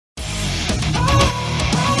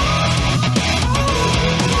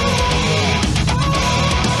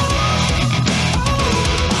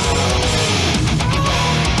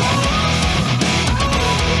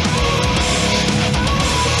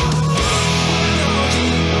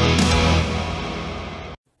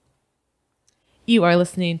You are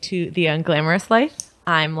listening to The Unglamorous Life.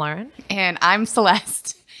 I'm Lauren. And I'm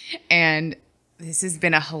Celeste. And this has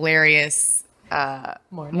been a hilarious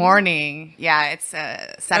morning. Yeah, it's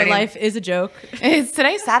Saturday. Our life is a joke. Is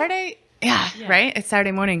today Saturday? Yeah, right? It's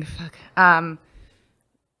Saturday morning. Fuck.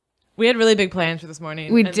 We had really big plans for this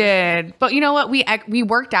morning. We did. But you know what? We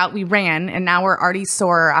worked out, we ran, and now we're already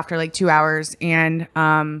sore after like 2 hours. And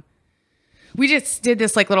we just did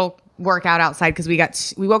this like little workout outside because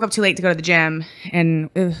we woke up too late to go to the gym, and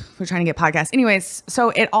we're trying to get podcasts. Anyways, so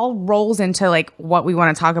it all rolls into like what we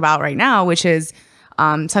want to talk about right now, which is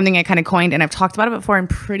something I kind of coined, and I've talked about it before, I'm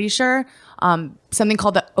pretty sure. Something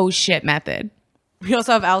called the oh shit method. We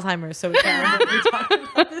also have Alzheimer's, so we can't remember if we're talking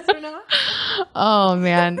about this or not. Oh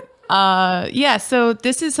man. Yeah, so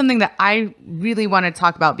this is something that I really want to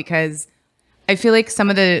talk about because I feel like some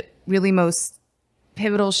of the really most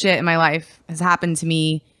pivotal shit in my life has happened to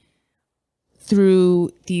me through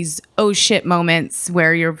these oh shit moments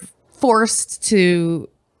where you're forced to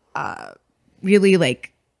really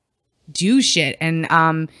like do shit.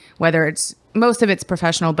 And whether it's most of it's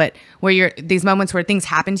professional, but where you're these moments where things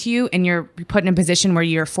happen to you and you're put in a position where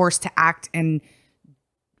you're forced to act and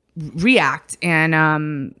react.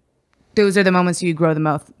 And those are the moments you grow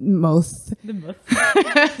the most.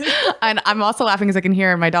 And I'm also laughing because I can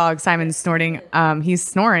hear my dog Simon snorting. He's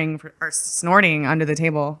snorting under the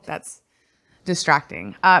table. That's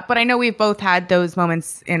distracting. But I know we've both had those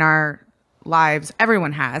moments in our lives.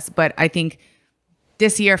 Everyone has, but I think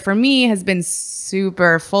this year for me has been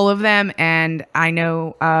super full of them. And I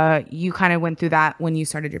know you kind of went through that when you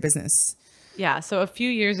started your business. Yeah. So a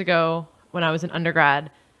few years ago when I was an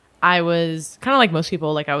undergrad, I was kind of like most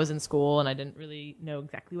people, like I was in school and I didn't really know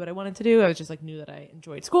exactly what I wanted to do. I was just like knew that I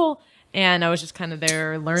enjoyed school and I was just kind of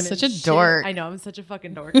there learning. Such a dork. I know, I'm such a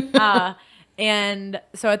fucking dork. And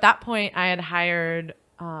so at that point I had hired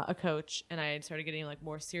a coach and I had started getting like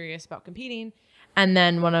more serious about competing. And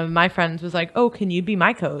then one of my friends was like, oh, can you be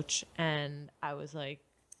my coach? And I was like,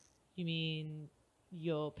 you mean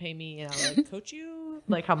you'll pay me and I'll like coach you?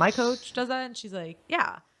 Like how my coach does that? And she's like,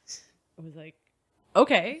 yeah. I was like,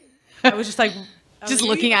 okay. I was just like, just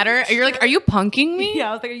looking at her. You're like, are you punking me? Yeah.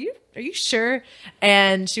 I was like, are you sure?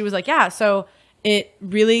 And she was like, yeah. So it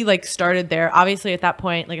really like started there. Obviously at that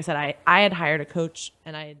point, like I said, I had hired a coach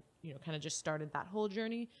and I had, kind of just started that whole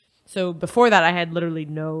journey. So before that, I had literally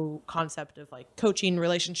no concept of like coaching,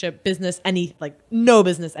 relationship, business, no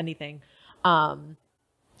business, anything. And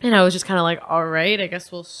I was just kind of like, all right, I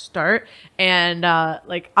guess we'll start. And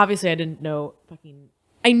like, obviously I didn't know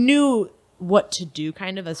I knew what to do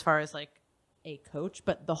kind of as far as like a coach,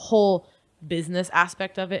 but the whole business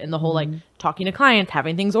aspect of it and the whole like talking to clients,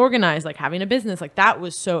 having things organized, like having a business, like that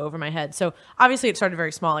was so over my head. So obviously it started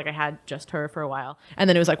very small. Like I had just her for a while and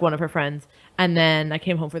then it was like one of her friends. And then I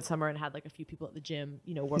came home for the summer and had like a few people at the gym,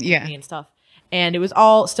 work with me and stuff. And it was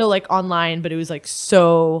all still like online, but it was like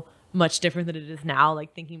so much different than it is now.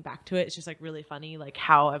 Like thinking back to it, it's just like really funny, like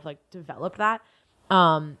how I've like developed that.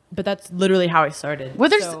 But that's literally how I started. Well,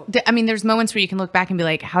 there's moments where you can look back and be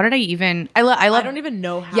like, how did I even, I don't even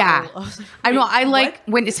know how. Yeah. I know. I like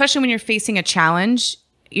especially when you're facing a challenge,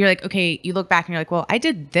 you're like, okay, you look back and you're like, well, I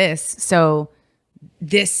did this. So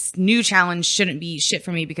this new challenge shouldn't be shit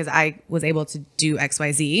for me because I was able to do X,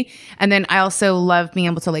 Y, Z. And then I also love being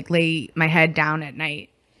able to like lay my head down at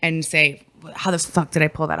night and say, how the fuck did I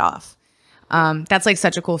pull that off? That's like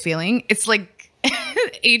such a cool feeling. It's like,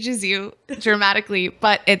 ages you dramatically,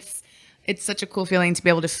 but it's such a cool feeling to be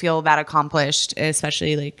able to feel that accomplished,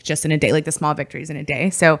 especially like just in a day, like the small victories in a day.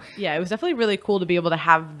 So yeah, it was definitely really cool to be able to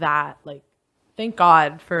have that. Like, thank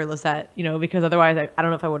God for Lisette, because otherwise I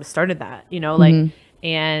don't know if I would have started that,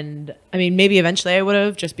 and I mean, maybe eventually I would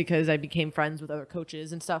have just because I became friends with other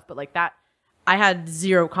coaches and stuff, but like that, I had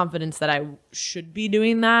zero confidence that I should be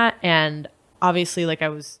doing that. And obviously like I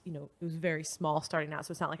was, it was very small starting out.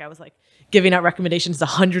 So it's not like I was like giving out recommendations to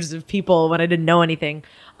hundreds of people when I didn't know anything.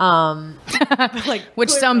 Like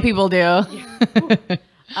which some people do.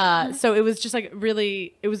 Yeah. So it was just like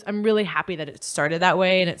I'm really happy that it started that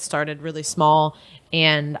way and it started really small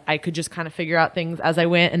and I could just kind of figure out things as I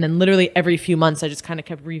went. And then literally every few months I just kind of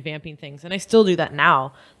kept revamping things. And I still do that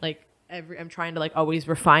now. Like I'm trying to like always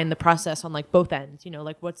refine the process on like both ends,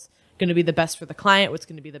 like what's going to be the best for the client, what's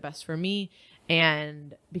going to be the best for me.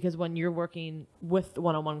 And because when you're working with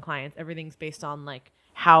one-on-one clients, everything's based on like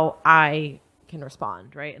how I can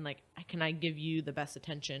respond, right? And like, can I give you the best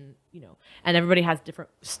attention, and everybody has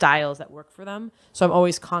different styles that work for them. So I'm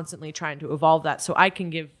always constantly trying to evolve that so I can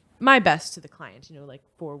give my best to the client, like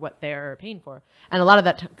for what they're paying for. And a lot of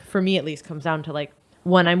that, for me at least, comes down to like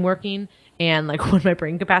when I'm working and like when my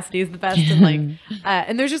brain capacity is the best, and like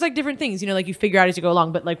and there's just like different things, you know, like you figure out as you go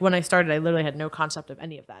along. But like when I started, I literally had no concept of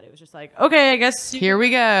any of that. It was just like, okay, I guess Here we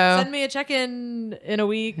go. send me a check-in in a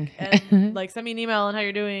week and like send me an email on how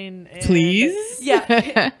you're doing, and, Please.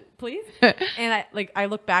 yeah, please. And I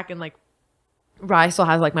look back and like Rye still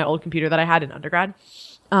has like my old computer that I had in undergrad,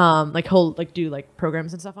 like he'll like do like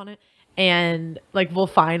programs and stuff on it, and like we'll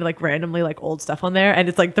find like randomly like old stuff on there, and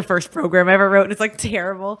it's like the first program I ever wrote, and it's like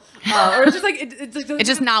terrible, or it's just like It's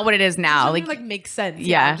just not what it is now. like makes sense.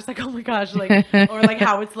 Yeah. I'm just like, oh my gosh, like or like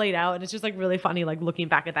how it's laid out, and it's just like really funny like looking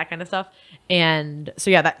back at that kind of stuff. And so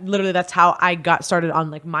yeah, that's how I got started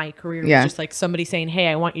on like my career. Yeah. Was just like somebody saying, hey,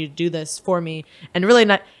 I want you to do this for me, and really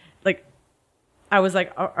not like I was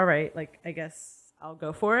like, all right, like I guess I'll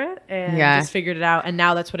go for it, and just figured it out. And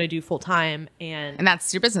now that's what I do full time. And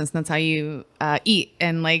that's your business. That's how you eat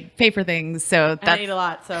and like pay for things. So I eat a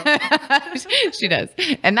lot. So she does.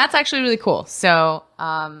 And that's actually really cool. So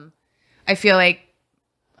I feel like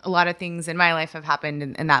a lot of things in my life have happened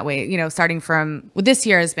in that way, you know, starting from this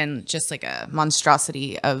year has been just like a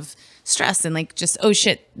monstrosity of stress and like just, oh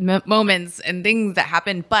shit, moments and things that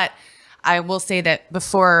happened. But I will say that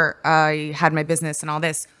before I had my business and all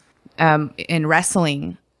this, in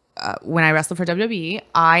wrestling, when I wrestled for WWE,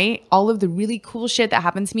 all of the really cool shit that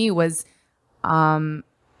happened to me was out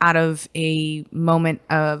of a moment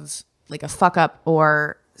of like a fuck up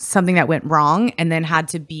or something that went wrong and then had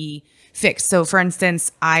to be fixed. So for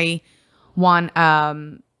instance, I won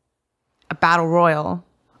a battle royal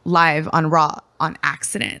live on Raw on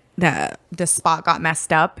accident. The spot got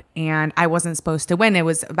messed up and I wasn't supposed to win. It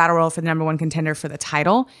was a battle royal for the number one contender for the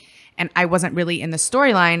title. And I wasn't really in the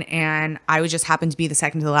storyline, and I was just happened to be the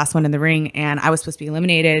second to the last one in the ring, and I was supposed to be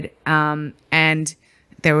eliminated. And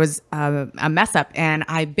there was a mess up, and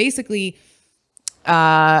I basically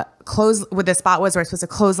closed. What the spot was where I was supposed to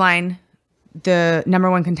clothesline the number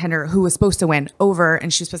one contender who was supposed to win over,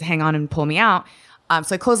 and she was supposed to hang on and pull me out.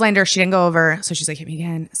 So I clotheslined her. She didn't go over, so she's like, hit me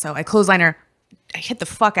again. So I clotheslined her. I hit the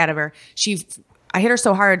fuck out of her. I hit her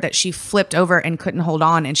so hard that she flipped over and couldn't hold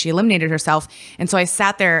on, and she eliminated herself. And so I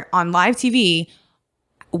sat there on live TV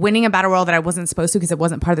winning a battle royal that I wasn't supposed to because it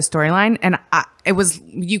wasn't part of the storyline. And it was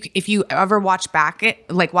if you ever watch back,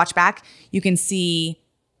 you can see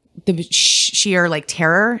the sheer like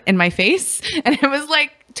terror in my face, and it was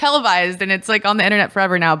like televised, and it's like on the internet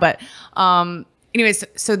forever now. But anyways,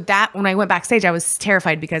 so that when I went backstage, I was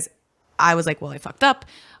terrified because I was like, well, I fucked up.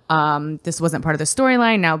 This wasn't part of the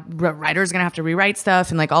storyline. Now writers are going to have to rewrite stuff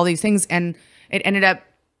and like all these things. And it ended up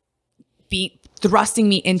thrusting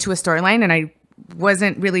me into a storyline, and I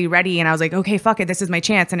wasn't really ready. And I was like, okay, fuck it. This is my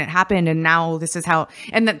chance. And it happened. And now this is how,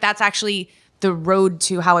 and that's actually the road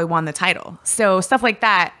to how I won the title. So stuff like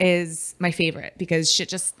that is my favorite because shit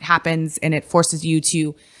just happens and it forces you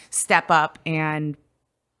to step up and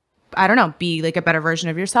I don't know, be like a better version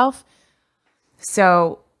of yourself.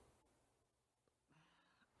 So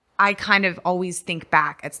I kind of always think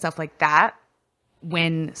back at stuff like that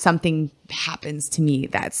when something happens to me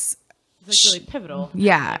that's it's like really pivotal.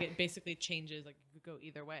 Yeah. Like it basically changes, like you could go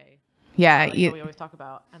either way. Yeah. Like what we always talk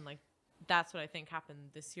about. And like that's what I think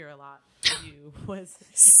happened this year a lot for you was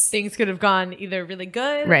things could have gone either really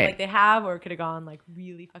good, right, like they have, or it could have gone like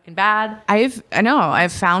really fucking bad.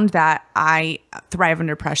 I've found that I thrive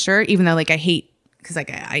under pressure, even though like I hate because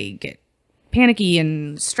like I get panicky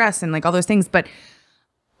and stress and like all those things, but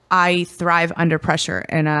I thrive under pressure.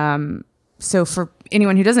 And so for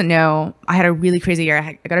anyone who doesn't know, I had a really crazy year.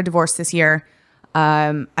 I got a divorce this year.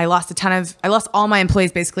 I lost all my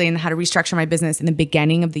employees basically and had to restructure my business in the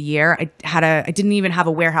beginning of the year. I didn't even have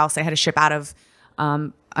a warehouse. I had to ship out of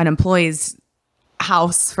an employee's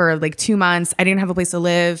house for like 2 months. I didn't have a place to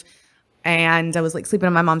live. And I was like sleeping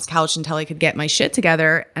on my mom's couch until I could get my shit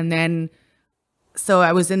together. And then, so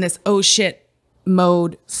I was in this oh shit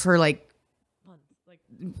mode for like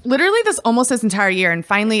literally this entire year. And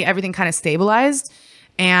finally everything kind of stabilized.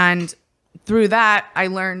 And through that, I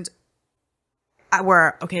learned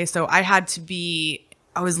so I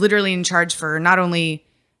was literally in charge for not only,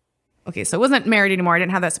 so I wasn't married anymore. I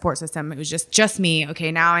didn't have that support system. It was just me.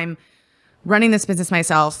 Okay. Now I'm running this business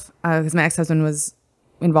myself because my ex-husband was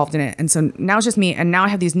involved in it. And so now it's just me. And now I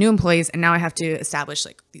have these new employees and now I have to establish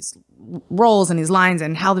like these roles and these lines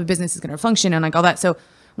and how the business is going to function and like all that. So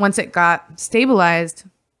once it got stabilized,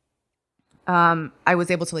 I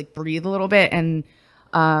was able to like breathe a little bit. And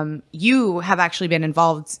you have actually been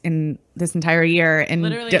involved in this entire year. And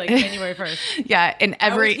literally like January 1st. Yeah. And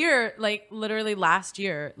I was here like literally last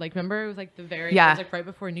year. Like remember it was like it was like right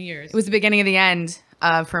before New Year's. It was the beginning of the end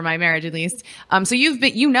for my marriage at least. So you've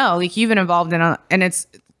been involved in and it's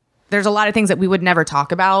there's a lot of things that we would never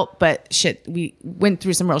talk about, but shit, we went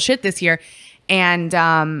through some real shit this year. And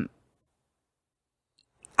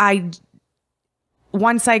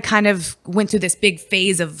once I kind of went through this big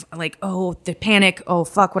phase of like, oh, the panic, oh,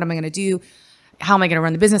 fuck, what am I going to do? How am I going to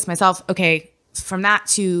run the business myself? Okay, from that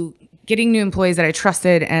to getting new employees that I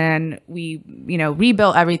trusted, and we,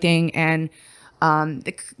 rebuilt everything, and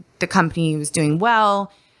the company was doing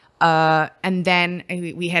well. And then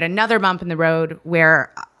we had another bump in the road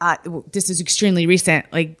where this is extremely recent,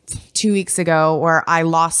 like 2 weeks ago, where I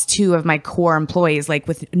lost 2 of my core employees, like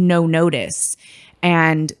with no notice.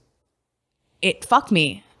 And it fucked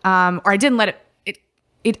me. Or I didn't let it.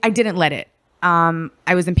 I didn't let it.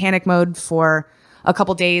 I was in panic mode for a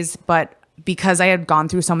couple days, but because I had gone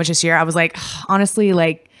through so much this year, I was like, honestly,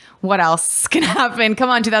 like, what else can happen? Come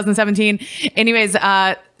on, 2017. Anyways,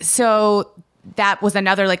 so that was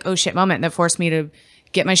another like, oh shit moment that forced me to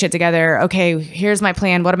get my shit together. Okay, here's my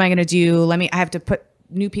plan. What am I going to do? I have to put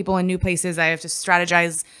new people in new places. I have to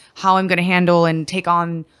strategize how I'm going to handle and take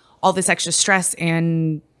on all this extra stress.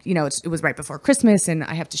 And, it was right before Christmas, and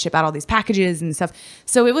I have to ship out all these packages and stuff.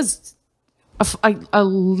 So it was a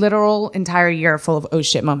literal entire year full of oh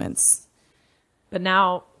shit moments. But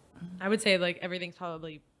now I would say like everything's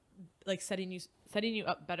probably like setting you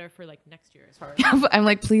up better for like next year as far as I'm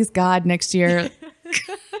like, please God, next year.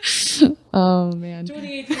 Oh man.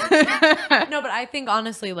 2018. No, but I think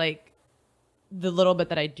honestly, like the little bit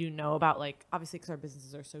that I do know about, like obviously because our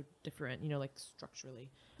businesses are so different, like structurally,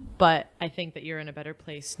 but I think that you're in a better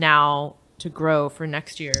place now to grow for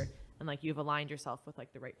next year, and like you've aligned yourself with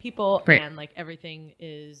like the right people, right. And like everything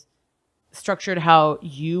is structured how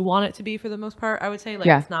you want it to be for the most part. I would say like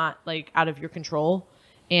It's not like out of your control.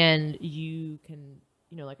 And you can,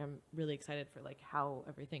 like I'm really excited for like how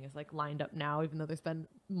everything is like lined up now, even though there's been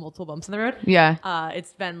multiple bumps in the road. Yeah.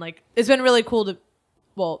 It's been really cool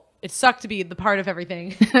it sucked to be the part of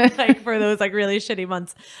everything like for those like really shitty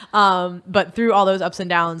months. But through all those ups and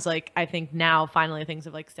downs, like I think now finally things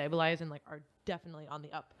have like stabilized and like are definitely on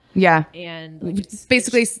the up. Yeah. And like,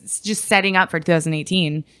 basically just setting up for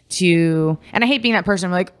 2018 and I hate being that person.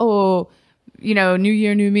 I'm like, oh, new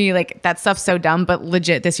year, new me. Like that stuff's so dumb, but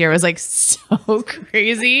legit this year was like so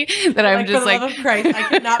crazy that I'm just like, for the love of Christ, I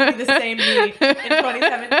could not be the same me in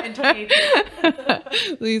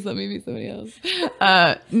 2018. Please let me be somebody else.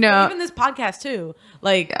 No. But even this podcast too.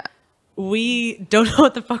 Like we don't know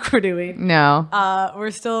what the fuck we're doing. No.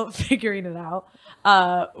 We're still figuring it out.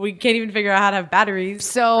 We can't even figure out how to have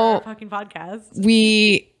batteries for our fucking podcast.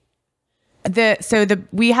 We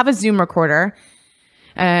have a Zoom recorder,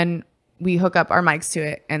 and we hook up our mics to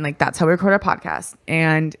it, and like that's how we record our podcast,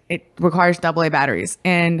 and it requires AA batteries,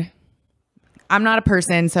 and I'm not a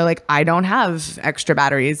person, so like I don't have extra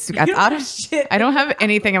batteries. I don't have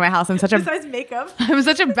anything in my house. Besides makeup. I'm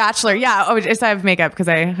such a bachelor. Yeah. Oh, just I have makeup because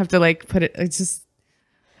I have to like put it. It's just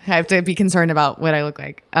I have to be concerned about what I look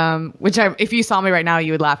like. If you saw me right now,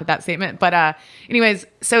 you would laugh at that statement. But anyways,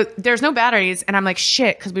 so there's no batteries, and I'm like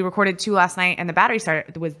shit because we recorded 2 last night, and the battery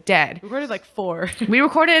was dead. We recorded like 4. We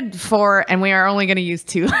recorded 4, and we are only going to use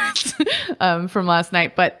 2 from last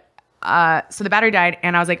night. But so the battery died,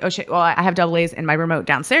 and I was like, oh shit. Well, I have AA's in my remote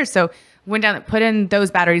downstairs, so went down, put in those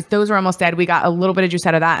batteries. Those were almost dead. We got a little bit of juice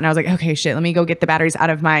out of that, and I was like, okay, shit. Let me go get the batteries out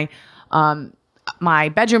of my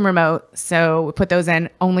bedroom remote. So we put those in,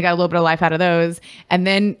 only got a little bit of life out of those. And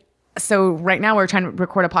then, so right now we're trying to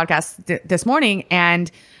record a podcast this morning,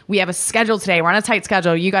 and we have a schedule today. We're on a tight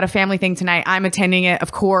schedule. You got a family thing tonight. I'm attending it,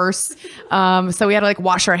 of course. So we had to like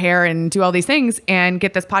wash our hair and do all these things and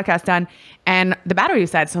get this podcast done. And the battery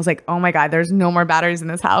was dead. So I was like, oh my God, there's no more batteries in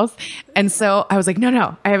this house. And so I was like,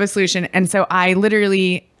 no, I have a solution. And so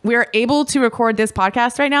we're able to record this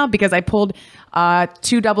podcast right now because I pulled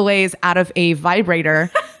 2 AA's out of a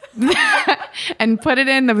vibrator and put it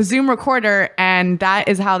in the Zoom recorder, and that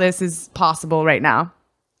is how this is possible right now.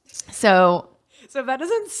 So if that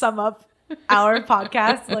doesn't sum up our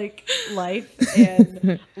podcast, like life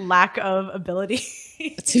and lack of ability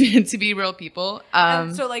to be real people.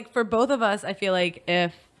 So like for both of us, I feel like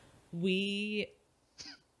if we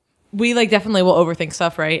like definitely will overthink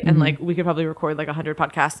stuff, right? Mm-hmm. And like we could probably record like 100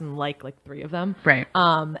 podcasts and like 3 of them, right?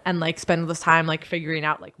 And like spend this time like figuring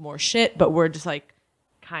out like more shit, but we're just like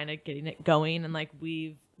kind of getting it going, and like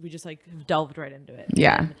we just like delved right into it.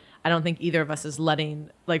 Yeah. And I don't think either of us is letting,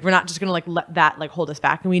 like, we're not just gonna like let that like hold us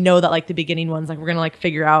back. And we know that like the beginning ones, like we're gonna like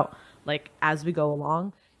figure out like as we go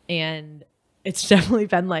along. And it's definitely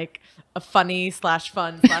been like a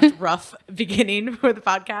funny/fun/rough beginning for the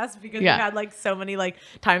podcast, because we've had like so many like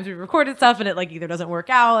times we recorded stuff and it like either doesn't work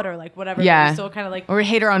out or like whatever. Yeah. We're still kind of like, or we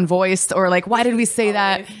hate our own voice, or like, why did we say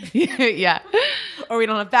that? Yeah. or we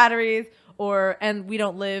don't have batteries, and we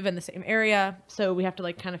don't live in the same area. So we have to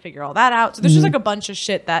like kind of figure all that out. So there's just like a bunch of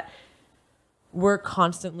shit that we're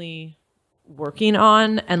constantly working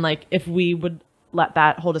on. And like, if we would let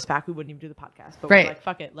that hold us back, we wouldn't even do the podcast. But we're like,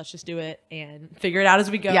 fuck it, let's just do it and figure it out as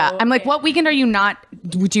we go. Yeah, I'm like, what weekend do you not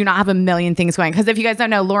have a million things going? Because if you guys don't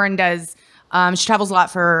know, Laurin does, she travels a lot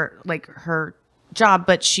for like her job,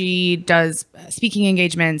 but she does speaking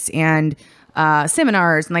engagements and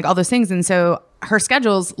seminars and like all those things. And so her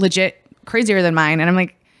schedule's legit crazier than mine. And I'm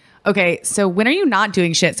like, okay, so when are you not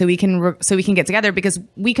doing shit so we can get together? Because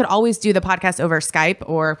we could always do the podcast over Skype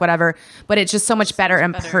or whatever, but it's just so much better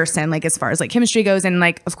in person, like as far as like chemistry goes. And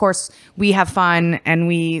like, of course we have fun and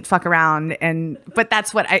we fuck around but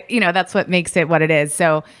that's what that's what makes it what it is.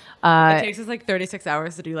 So it takes us like 36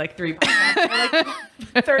 hours to do like 3 podcasts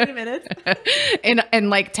for like 30 minutes and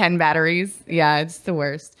like 10 batteries. Yeah, it's the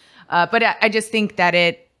worst. But I just think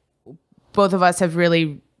that both of us have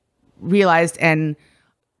really realized and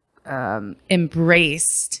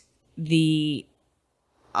embraced the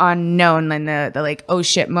unknown and the like oh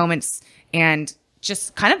shit moments and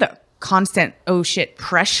just kind of the constant oh shit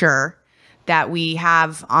pressure that we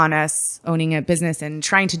have on us owning a business and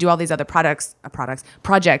trying to do all these other projects like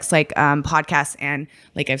podcasts and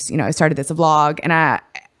like I started this vlog and I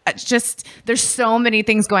just there's so many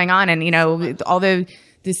things going on and all the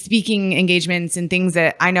speaking engagements and things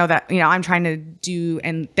that I know that I'm trying to do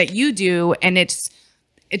and that you do, and it's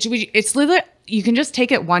literally you can just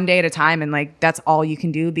take it one day at a time and like that's all you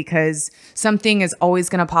can do because something is always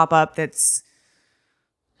going to pop up that's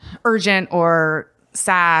urgent or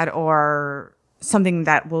sad or something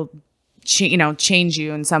that will change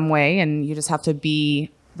you in some way, and you just have to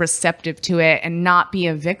be receptive to it and not be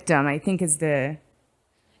a victim. I think it's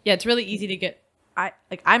really easy to get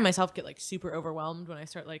I myself get like super overwhelmed when I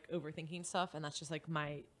start like overthinking stuff, and that's just like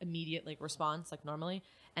my immediate like response like normally,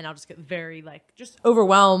 and I'll just get very like just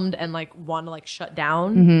overwhelmed and like want to like shut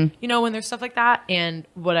down when there's stuff like that. And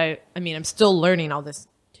what I'm still learning all this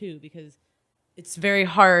too, because it's very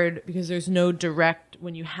hard because there's no direct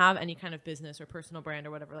when you have any kind of business or personal brand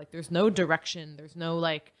or whatever, like there's no direction, there's no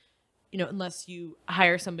like unless you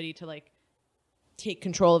hire somebody to like take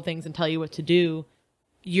control of things and tell you what to do.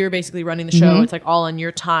 You're basically running the show. It's like all on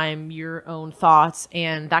your time, your own thoughts.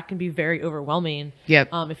 And that can be very overwhelming. Yep.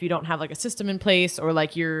 If you don't have like a system in place or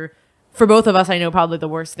like for both of us, I know probably the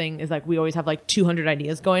worst thing is like we always have like 200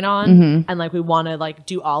 ideas going on and like we want to like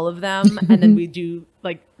do all of them. And then we do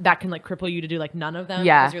like that can like cripple you to do like none of them.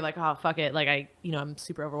 Yeah. Because you're like, oh, fuck it. Like I'm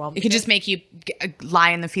super overwhelmed. It could just make you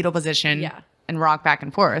lie in the fetal position. Yeah. And rock back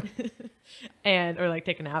and forth. or like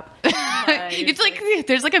take a nap. It's like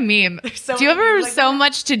there's like a meme. Do you ever like so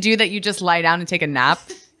much to do that you just lie down and take a nap?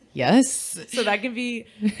 Yes. So that can be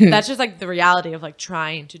that's just like the reality of like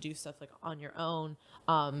trying to do stuff like on your own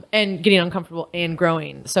and getting uncomfortable and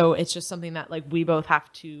growing. So it's just something that like we both have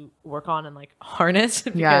to work on and like harness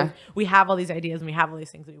because we have all these ideas and we have all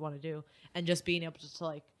these things that we want to do, and just being able to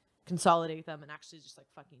like consolidate them and actually just like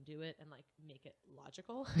fucking do it and like make it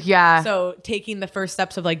logical. Yeah. So taking the first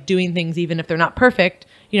steps of like doing things, even if they're not perfect,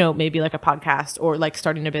 maybe like a podcast or like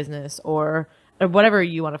starting a business or whatever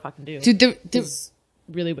you want to fucking do. Dude, is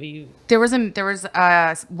really what you. There was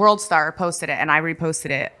a World Star posted it and I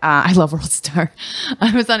reposted it. I love World Star.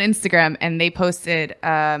 I was on Instagram and they posted.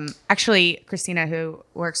 Actually, Christina, who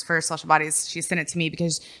works for Celeste Bodies, she sent it to me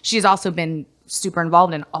because she's also been super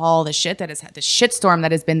involved in all the shit that has had the shitstorm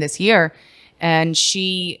that has been this year, and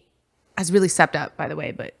she has really stepped up, by the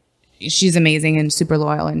way, but she's amazing and super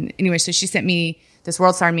loyal. And anyway, so she sent me this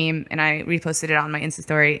World Star meme and I reposted it on my Insta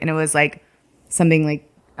story, and it was like something like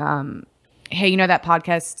hey, that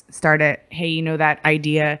podcast, start it. Hey, that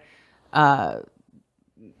idea,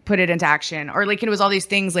 put it into action. Or like it was all these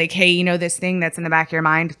things like, hey, this thing that's in the back of your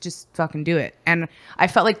mind, just fucking do it. And I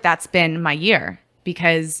felt like that's been my year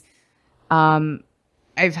because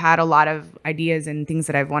I've had a lot of ideas and things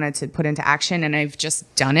that I've wanted to put into action, and I've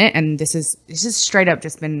just done it. And this is straight up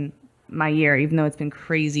just been my year, even though it's been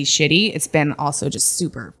crazy shitty. It's been also just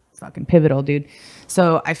super fucking pivotal, dude.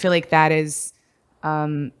 So I feel like that is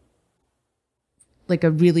like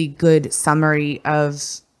a really good summary of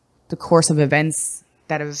the course of events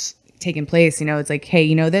that have taken place. It's like,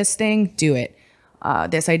 hey, this thing, do it.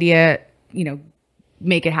 This idea,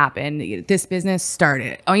 make it happen. This business, start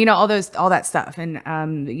it. Oh, all that stuff. And,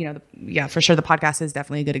 for sure. The podcast is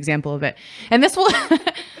definitely a good example of it. And this will,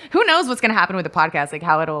 who knows what's going to happen with the podcast, like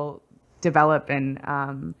how it'll develop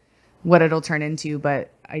and, what it'll turn into. But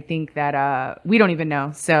I think that, we don't even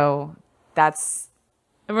know. So that's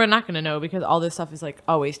And we're not going to know because all this stuff is like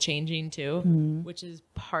always changing too, which is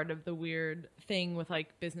part of the weird thing with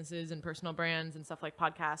like businesses and personal brands and stuff like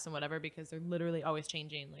podcasts and whatever, because they're literally always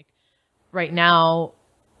changing. Like right now,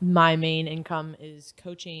 my main income is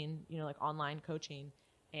coaching, you know, like online coaching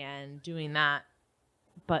and doing that.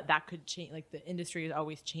 But that could change. Like the industry is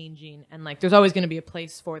always changing, and like there's always going to be a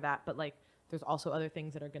place for that. But like there's also other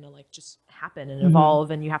things that are going to like just happen and evolve,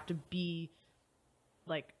 and you have to be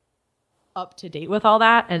like up to date with all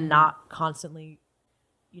that and not constantly,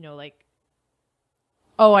 you know, like,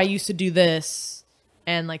 oh, I used to do this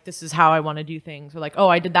and like this is how I want to do things, or like, oh,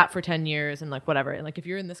 I did that for 10 years and like whatever. And like if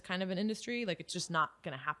you're in this kind of an industry, like it's just not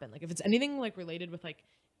gonna happen. Like if it's anything like related with like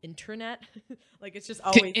internet, like it's just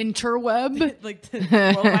always interweb, like the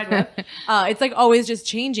World Wide Web. It's like always just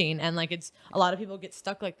changing, and like it's a lot of people get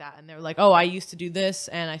stuck like that, and they're like, oh, I used to do this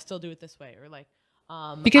and I still do it this way, or like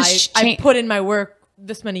because I put in my work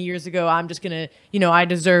this many years ago, I'm just gonna, you know, I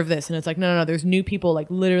deserve this. And it's like, no, there's new people like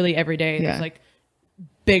literally every day. There's like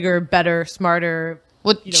bigger, better, smarter,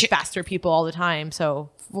 you know, faster people all the time. So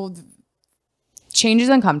change is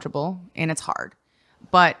uncomfortable and it's hard,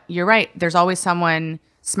 but you're right. There's always someone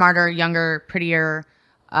smarter, younger, prettier,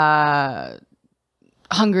 hungrier,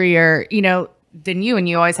 you know, than you. And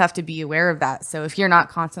you always have to be aware of that. So if you're not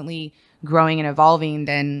constantly growing and evolving,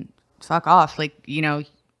 then fuck off. Like, you know,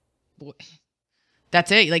 that's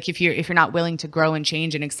it. Like if you're not willing to grow and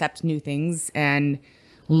change and accept new things and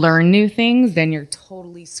learn new things, then you're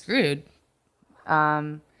totally screwed.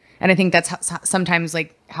 And I think that's sometimes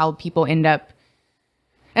like how people end up,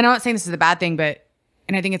 and I'm not saying this is a bad thing, but,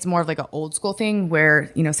 and I think it's more of like an old school thing where,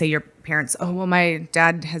 you know, say your parents, oh, well, my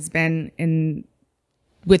dad has been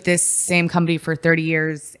with this same company for 30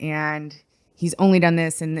 years and he's only done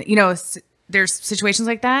this. And, you know, there's situations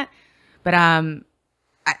like that, but,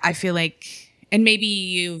 I feel like, and maybe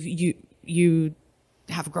you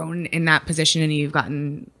have grown in that position and you've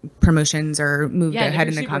gotten promotions or moved ahead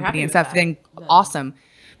in the company and stuff, then awesome.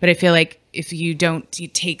 But I feel like if you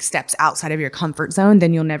take steps outside of your comfort zone,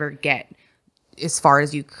 then you'll never get as far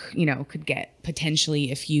as you know could get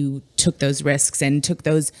potentially if you took those risks and took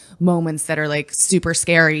those moments that are like super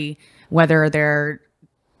scary, whether they're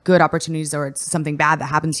good opportunities or it's something bad that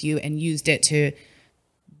happened to you, and used it to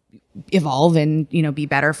evolve and, you know, be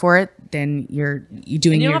better for it. Then you're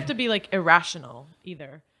doing. And you don't have to be like irrational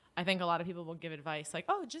either. I think a lot of people will give advice like,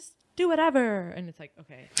 oh, just do whatever. And it's like,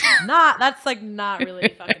 okay, that's like not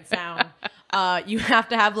really fucking sound. You have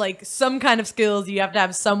to have like some kind of skills. You have to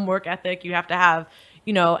have some work ethic. You have to have,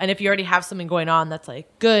 you know, and if you already have something going on that's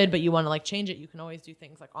like good, but you want to like change it, you can always do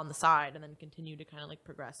things like on the side and then continue to kind of like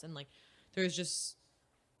progress. And like, there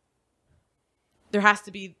has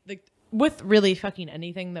to be like, with really fucking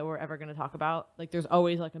anything that we're ever going to talk about, like there's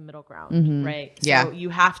always like a middle ground, right? Yeah. So you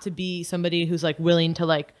have to be somebody who's like willing to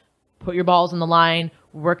like put your balls on the line,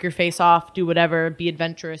 work your face off, do whatever, be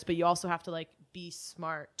adventurous, but you also have to like be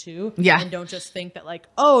smart too. Yeah. And don't just think that like,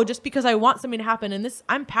 oh, just because I want something to happen and this,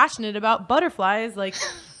 I'm passionate about butterflies, like,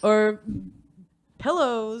 or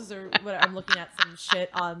pillows or what. I'm looking at some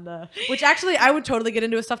shit on which actually I would totally get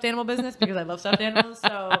into a stuffed animal business because I love stuffed animals.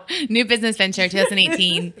 So new business venture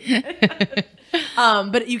 2018.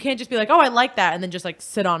 But you can't just be like, oh, I like that, and then just like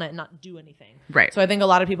sit on it and not do anything. Right. So I think a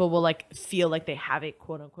lot of people will like feel like they have a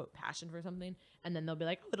quote unquote passion for something, and then they'll be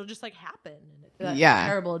like, oh, it'll just like happen. And that's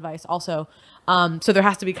terrible advice also. So there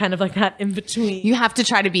has to be kind of like that in between. You have to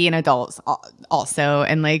try to be an adult also,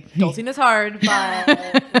 and like adulting is hard,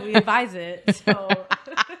 but we advise it. So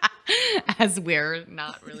as we're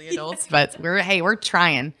not really adults, but we're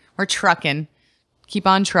trying. We're trucking. Keep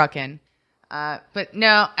on trucking. But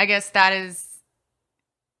no, I guess that's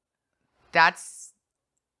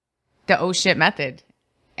the oh shit method.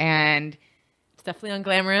 And it's definitely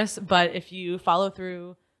unglamorous, but if you follow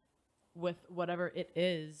through with whatever it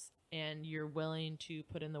is and you're willing to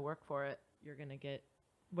put in the work for it, you're going to get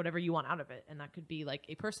whatever you want out of it. And that could be like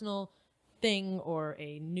a personal thing or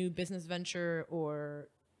a new business venture or,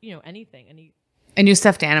 you know, anything. A new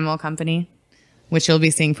stuffed animal company, which you'll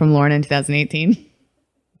be seeing from Laurin in 2018.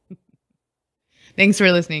 Thanks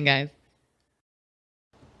for listening, guys.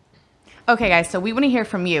 Okay, guys, so we want to hear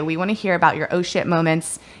from you. We want to hear about your oh shit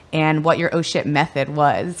moments and what your oh shit method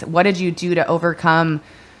was. What did you do to overcome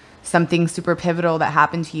something super pivotal that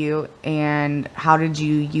happened to you, and how did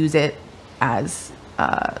you use it as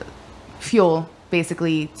fuel,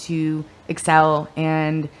 basically, to excel,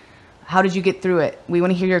 and how did you get through it? We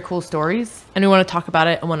want to hear your cool stories. And we want to talk about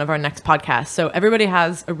it on one of our next podcasts. So everybody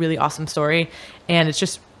has a really awesome story, and it's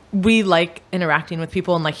just, we like interacting with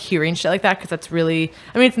people and like hearing shit like that because that's really,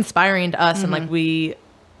 I mean, it's inspiring to us. And like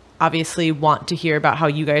obviously want to hear about how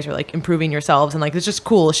you guys are like improving yourselves, and like it's just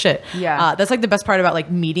cool shit. Yeah. That's like the best part about like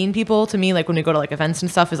meeting people to me, like when we go to like events and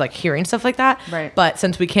stuff, is like hearing stuff like that. Right. But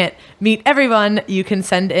since we can't meet everyone, you can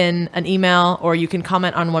send in an email or you can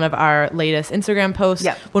comment on one of our latest Instagram posts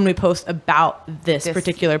when we post about this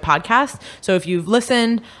particular podcast. So if you've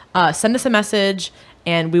listened, send us a message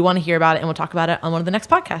and we want to hear about it, and we'll talk about it on one of the next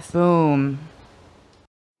podcasts. Boom.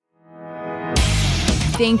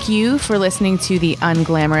 Thank you for listening to The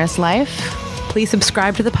Unglamorous Life. Please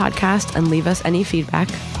subscribe to the podcast and leave us any feedback.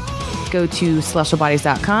 Go to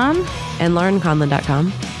celestialbodies.com and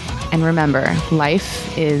laurinconlin.com. and remember,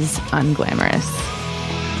 life is unglamorous.